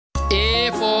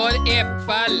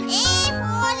apple. A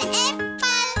for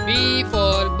apple. B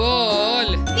for ball.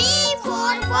 B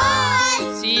for ball.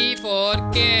 C for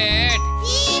cat.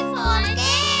 C for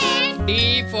cat.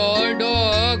 D for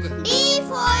dog. D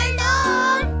for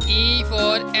dog. E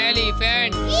for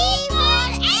elephant. E for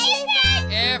elephant.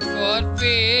 F for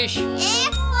fish.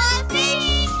 F for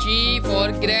fish. G for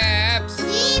grapes.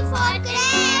 G for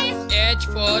grapes. H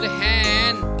for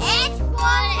hen. H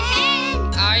for hen.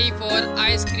 I for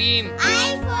ice cream.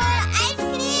 I for ice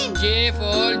cream. J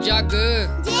for jug.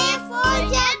 J for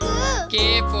jug.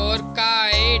 K for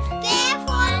kite. K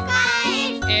for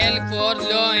kite. L for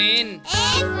lion.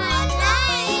 L for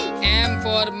lion. M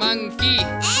for monkey.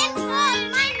 M for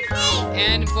monkey.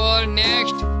 N for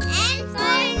next. N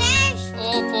for next.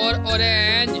 O for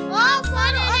orange. O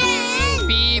for orange.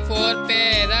 P for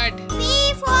parrot. P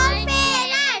for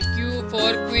parrot. Q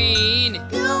for queen.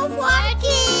 Q for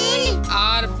king.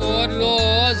 R for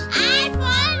rose. R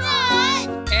for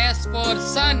rose. S for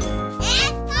sun.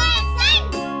 S for sun.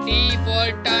 T for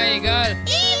tiger. T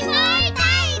for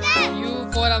tiger. U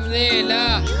for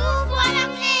umbrella. U for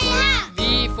umbrella. V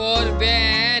for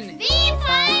van. V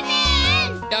for van.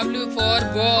 W for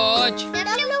watch.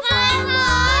 W for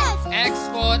watch. X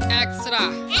for extra.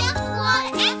 X for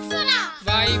extra.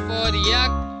 Y for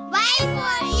yak. Y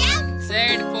for yak. Z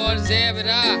for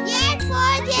zebra.